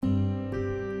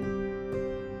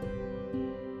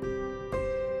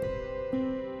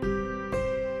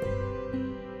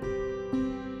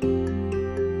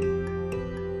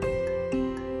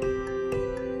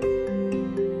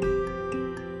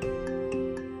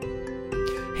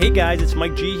Hey guys, it's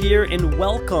Mike G here, and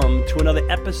welcome to another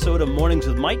episode of Mornings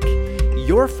with Mike,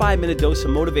 your 5-minute dose of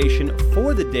motivation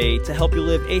for the day to help you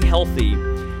live a healthy,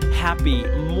 happy,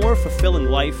 more fulfilling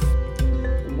life.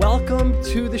 Welcome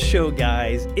to the show,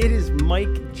 guys. It is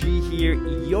Mike G here,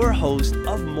 your host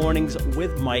of Mornings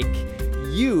with Mike.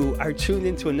 You are tuned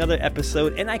into another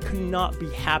episode, and I could not be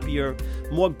happier,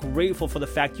 more grateful for the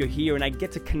fact you're here, and I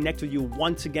get to connect with you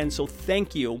once again, so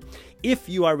thank you. If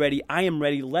you are ready, I am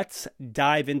ready. Let's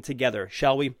dive in together,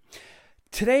 shall we?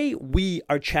 Today, we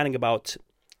are chatting about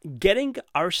getting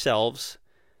ourselves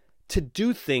to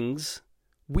do things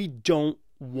we don't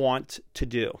want to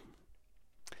do.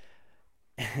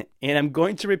 And I'm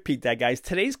going to repeat that, guys.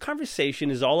 Today's conversation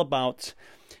is all about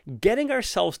getting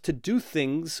ourselves to do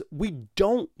things we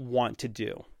don't want to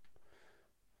do.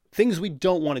 Things we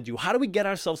don't want to do. How do we get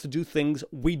ourselves to do things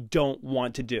we don't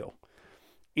want to do?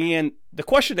 And the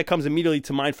question that comes immediately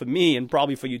to mind for me, and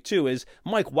probably for you too, is,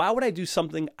 Mike, why would I do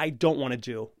something I don't want to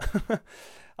do?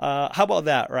 How about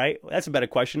that, right? That's a better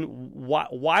question.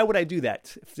 Why would I do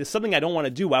that? If there's something I don't want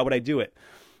to do, why would I do it?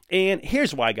 And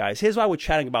here's why, guys. Here's why we're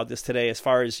chatting about this today as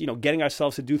far as, getting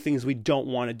ourselves to do things we don't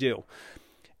want to do.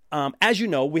 As you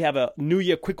know, we have a new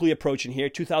year quickly approaching here.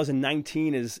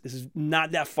 2019 is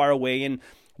not that far away. And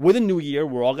with a new year,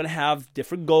 we're all going to have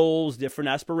different goals, different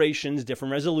aspirations,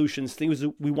 different resolutions, things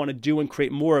that we want to do and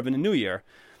create more of in the new year.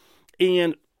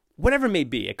 And whatever it may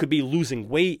be, it could be losing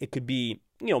weight. It could be,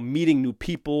 meeting new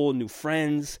people, new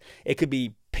friends. It could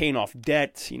be paying off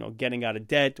debt, getting out of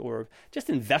debt, or just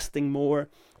investing more.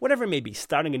 Whatever it may be,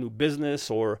 starting a new business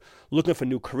or looking for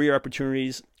new career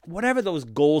opportunities. Whatever those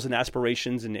goals and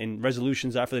aspirations and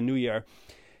resolutions are for the new year,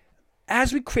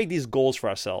 as we create these goals for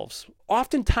ourselves,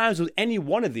 oftentimes with any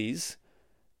one of these,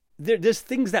 there's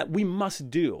things that we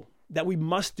must do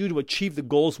to achieve the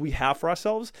goals we have for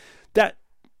ourselves that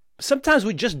sometimes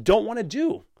we just don't want to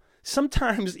do.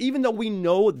 Sometimes, even though we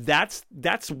know that's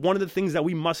one of the things that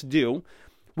we must do,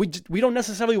 we don't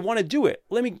necessarily want to do it.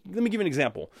 Let me give you an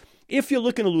example. If you're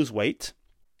looking to lose weight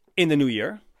in the new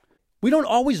year, we don't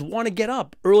always want to get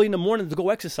up early in the morning to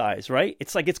go exercise, right?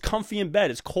 It's like it's comfy in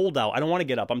bed. It's cold out. I don't want to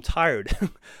get up. I'm tired.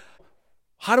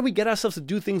 How do we get ourselves to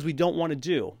do things we don't want to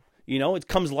do? It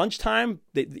comes lunchtime.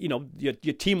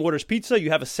 Your team orders pizza. You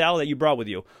have a salad that you brought with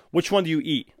you. Which one do you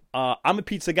eat? I'm a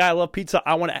pizza guy. I love pizza.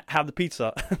 I want to have the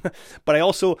pizza. But I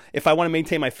also, if I want to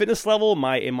maintain my fitness level,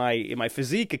 my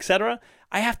physique, etc.,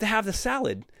 I have to have the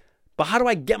salad. But how do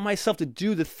I get myself to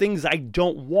do the things I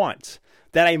don't want,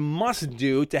 that I must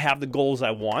do to have the goals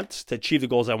I want, to achieve the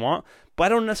goals I want, but I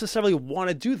don't necessarily want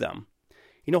to do them?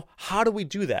 How do we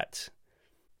do that?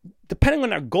 Depending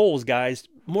on our goals, guys,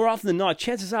 more often than not,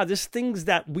 chances are there's things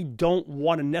that we don't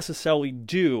want to necessarily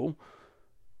do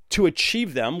to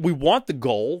achieve them. We want the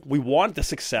goal, we want the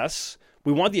success,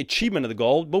 we want the achievement of the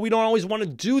goal, but we don't always want to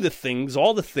do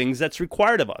all the things that's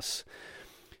required of us.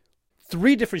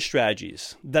 3 different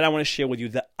strategies that I want to share with you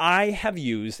that I have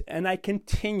used and I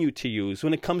continue to use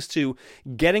when it comes to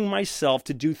getting myself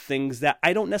to do things that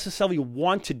I don't necessarily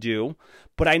want to do,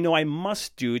 but I know I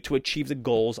must do to achieve the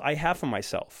goals I have for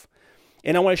myself.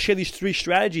 And I want to share these 3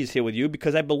 strategies here with you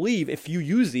because I believe if you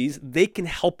use these, they can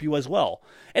help you as well.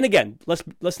 And again,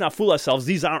 let's not fool ourselves.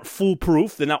 These aren't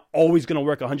foolproof. They're not always going to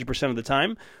work 100% of the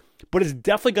time. But it's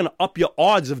definitely going to up your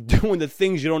odds of doing the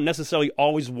things you don't necessarily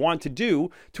always want to do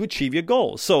to achieve your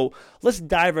goals. So let's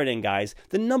dive right in, guys.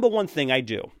 The number one thing I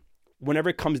do whenever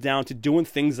it comes down to doing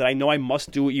things that I know I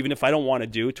must do, even if I don't want to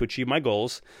do to achieve my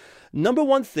goals, number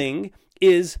one thing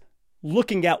is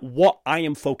looking at what I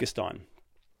am focused on.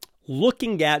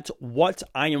 Looking at what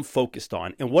I am focused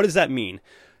on. And what does that mean?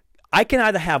 I can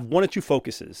either have one or two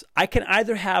focuses. I can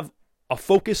either have a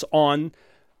focus on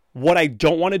what I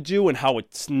don't want to do and how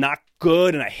it's not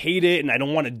good and I hate it and I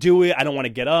don't want to do it. I don't want to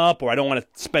get up, or I don't want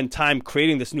to spend time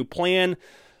creating this new plan.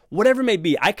 Whatever it may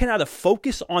be, I can either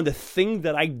focus on the thing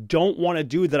that I don't want to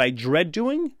do, that I dread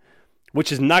doing,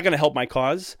 which is not going to help my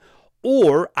cause,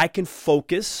 or I can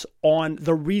focus on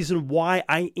the reason why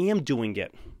I am doing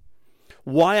it.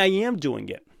 Why I am doing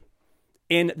it.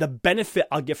 And the benefit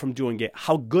I'll get from doing it,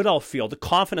 how good I'll feel, the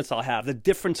confidence I'll have, the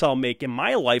difference I'll make in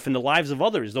my life and the lives of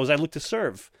others, those I look to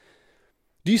serve.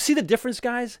 Do you see the difference,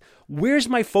 guys? Where's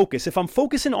my focus? If I'm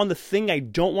focusing on the thing I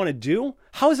don't want to do,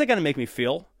 how is that going to make me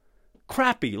feel?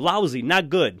 Crappy, lousy, not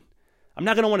good. I'm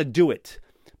not going to want to do it.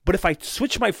 But if I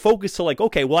switch my focus to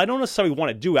okay, well, I don't necessarily want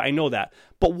to do it. I know that.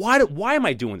 But why am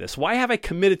I doing this? Why have I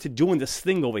committed to doing this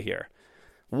thing over here?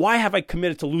 Why have I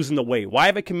committed to losing the weight? Why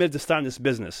have I committed to starting this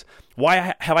business?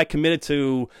 Why have I committed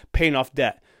to paying off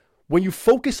debt? When you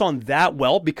focus on that,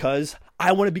 because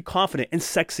I want to be confident and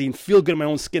sexy and feel good in my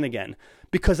own skin again,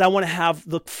 because I want to have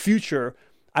the future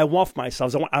I want for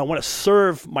myself. I want to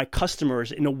serve my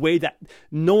customers in a way that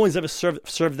no one's ever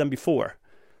served them before.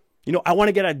 I want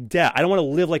to get out of debt. I don't want to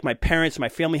live like my parents, my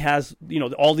family has,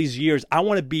 all these years. I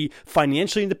want to be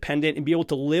financially independent and be able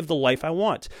to live the life I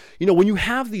want. When you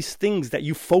have these things that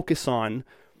you focus on,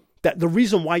 that the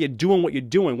reason why you're doing what you're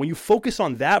doing, when you focus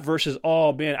on that versus,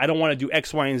 oh man, I don't want to do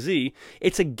X, Y, and Z,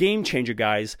 it's a game changer,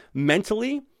 guys.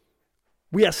 Mentally,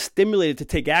 we are stimulated to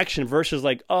take action versus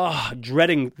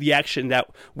dreading the action that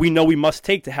we know we must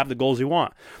take to have the goals we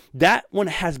want. That one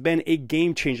has been a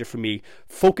game changer for me,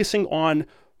 focusing on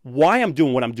why I'm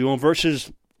doing what I'm doing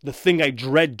versus the thing I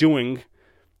dread doing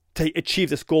to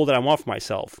achieve this goal that I want for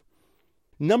myself.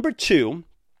 Number two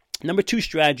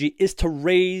strategy is to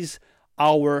raise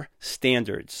our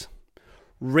standards.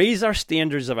 Raise our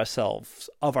standards of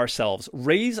ourselves.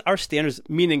 Raise our standards,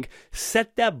 meaning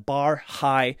set that bar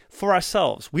high for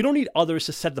ourselves. We don't need others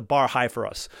to set the bar high for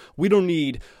us. We don't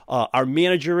need our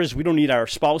managers. We don't need our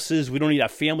spouses. We don't need our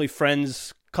family,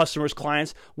 friends, customers,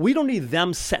 clients. We don't need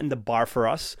them setting the bar for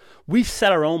us. We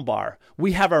set our own bar.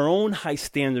 We have our own high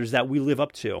standards that we live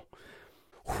up to.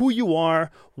 Who you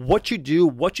are, what you do,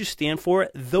 what you stand for,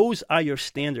 those are your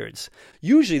standards.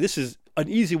 Usually this is an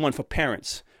easy one for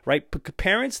parents, right?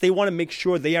 Parents, they want to make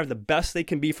sure they are the best they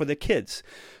can be for their kids.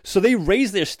 So they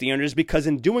raise their standards because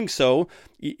in doing so,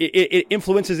 it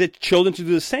influences their children to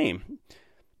do the same.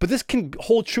 But this can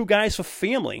hold true, guys, for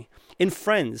family, in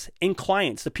friends, in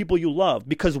clients, the people you love,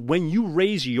 because when you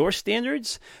raise your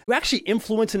standards, you actually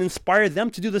influence and inspire them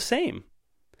to do the same.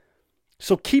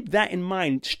 So keep that in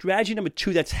mind. Strategy number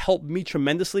 2 that's helped me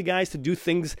tremendously, guys, to do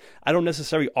things I don't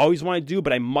necessarily always want to do,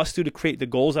 but I must do to create the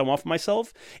goals I want for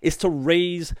myself, is to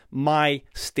raise my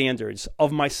standards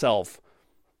of myself.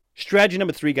 Strategy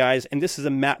number 3, guys, and this is a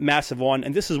massive one,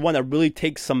 and this is one that really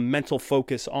takes some mental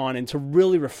focus on and to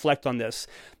really reflect on this,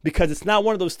 because it's not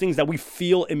one of those things that we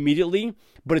feel immediately,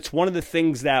 but it's one of the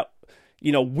things that,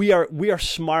 we are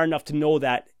smart enough to know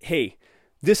that, hey,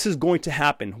 this is going to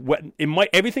happen.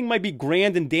 Everything might be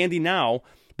grand and dandy now,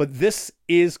 but this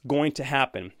is going to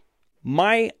happen.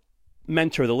 My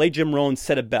mentor, the late Jim Rohn,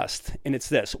 said it best, and it's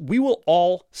this: we will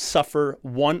all suffer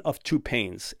one of 2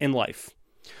 pains in life.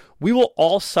 We will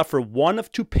all suffer one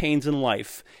of 2 pains in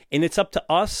life, and it's up to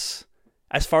us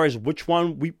as far as which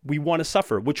one we want to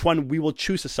suffer, which one we will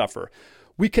choose to suffer.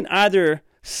 We can either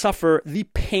suffer the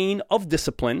pain of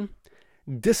discipline,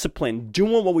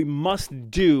 doing what we must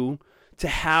do to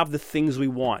have the things we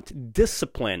want.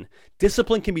 Discipline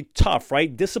can be tough,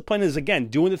 right? Discipline is, again,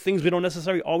 doing the things we don't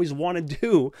necessarily always want to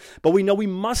do, but we know we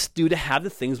must do to have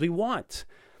the things we want.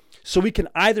 So we can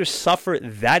either suffer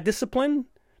that discipline,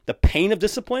 the pain of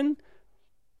discipline,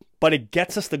 but it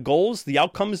gets us the goals, the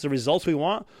outcomes, the results we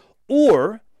want,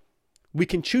 or we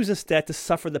can choose instead to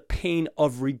suffer the pain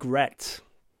of regret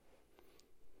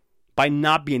by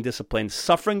not being disciplined,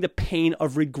 suffering the pain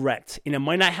of regret. And it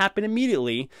might not happen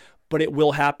immediately, but it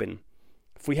will happen.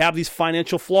 If we have these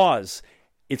financial flaws,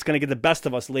 it's going to get the best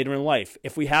of us later in life.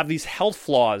 If we have these health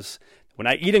flaws, we're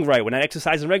not eating right, we're not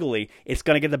exercising regularly, it's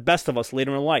going to get the best of us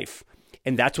later in life.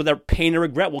 And that's where that pain and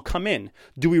regret will come in.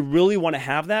 Do we really want to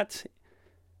have that?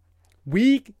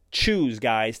 We choose,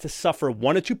 guys, to suffer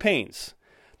one or 2 pains: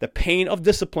 the pain of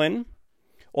discipline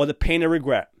or the pain of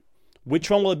regret.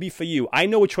 Which one will it be for you? I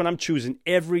know which one I'm choosing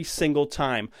every single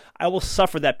time. I will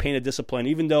suffer that pain of discipline,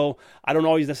 even though I don't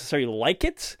always necessarily like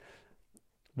it.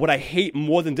 What I hate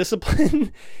more than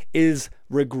discipline is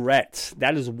regret.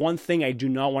 That is one thing I do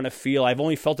not want to feel. I've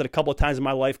only felt it a couple of times in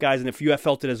my life, guys, and if you have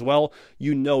felt it as well,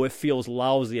 you know it feels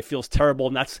lousy, it feels terrible,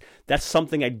 and that's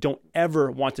something I don't ever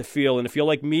want to feel. And if you're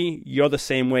like me, you're the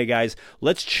same way, guys.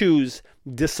 Let's choose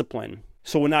discipline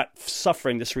so we're not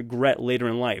suffering this regret later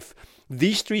in life.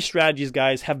 These 3 strategies,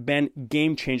 guys, have been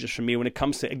game changers for me when it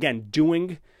comes to, again,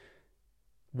 doing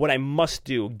what I must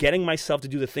do, getting myself to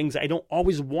do the things I don't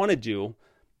always want to do,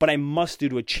 but I must do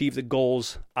to achieve the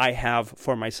goals I have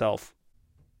for myself.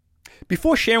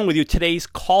 Before sharing with you today's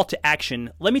call to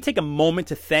action, let me take a moment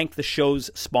to thank the show's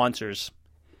sponsors.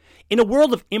 In a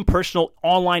world of impersonal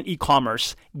online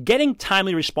e-commerce, getting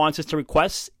timely responses to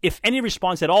requests, if any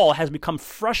response at all, has become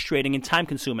frustrating and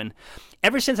time-consuming.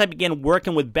 Ever since I began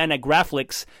working with Ben at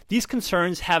Graflix, these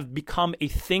concerns have become a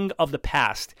thing of the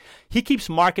past. He keeps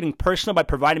marketing personal by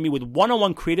providing me with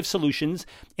one-on-one creative solutions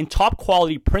and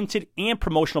top-quality printed and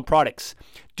promotional products.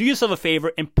 Do yourself a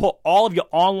favor and put all of your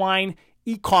online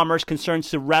e-commerce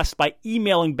concerns to rest by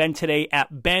emailing Ben today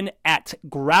at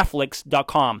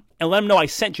ben@graflix.com and let him know I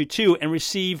sent you too, and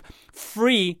receive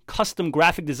free custom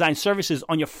graphic design services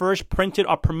on your first printed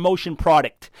or promotion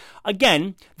product.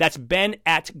 Again, that's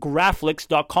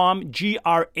ben@graflix.com,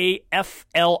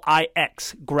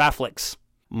 Graflix, Graflix.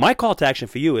 My call to action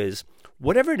for you is,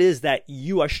 whatever it is that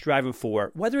you are striving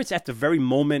for, whether it's at the very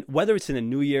moment, whether it's in the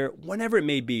new year, whenever it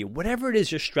may be, whatever it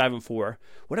is you're striving for,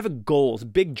 whatever goals,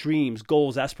 big dreams,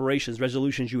 goals, aspirations,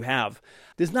 resolutions you have,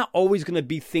 there's not always going to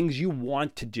be things you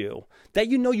want to do that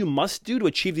you know you must do to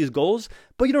achieve these goals,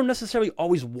 but you don't necessarily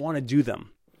always want to do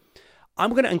them.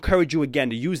 I'm going to encourage you again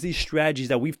to use these strategies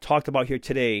that we've talked about here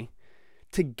today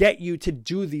to get you to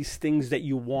do these things that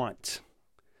you want,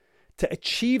 to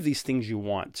achieve these things you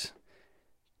want.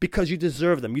 Because you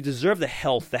deserve them. You deserve the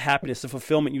health, the happiness, the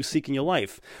fulfillment you seek in your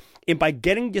life. And by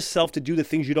getting yourself to do the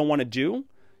things you don't want to do,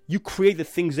 you create the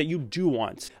things that you do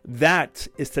want. That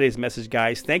is today's message,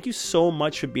 guys. Thank you so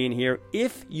much for being here.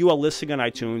 If you are listening on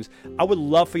iTunes, I would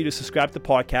love for you to subscribe to the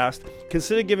podcast.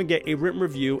 Consider giving it a written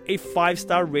review, a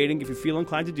 5-star rating if you feel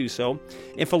inclined to do so.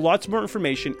 And for lots more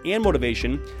information and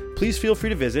motivation, please feel free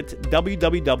to visit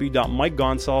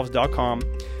www.mikegonsalves.com.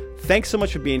 Thanks so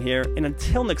much for being here. And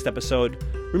until next episode,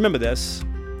 remember this,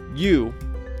 you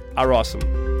are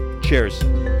awesome. Cheers.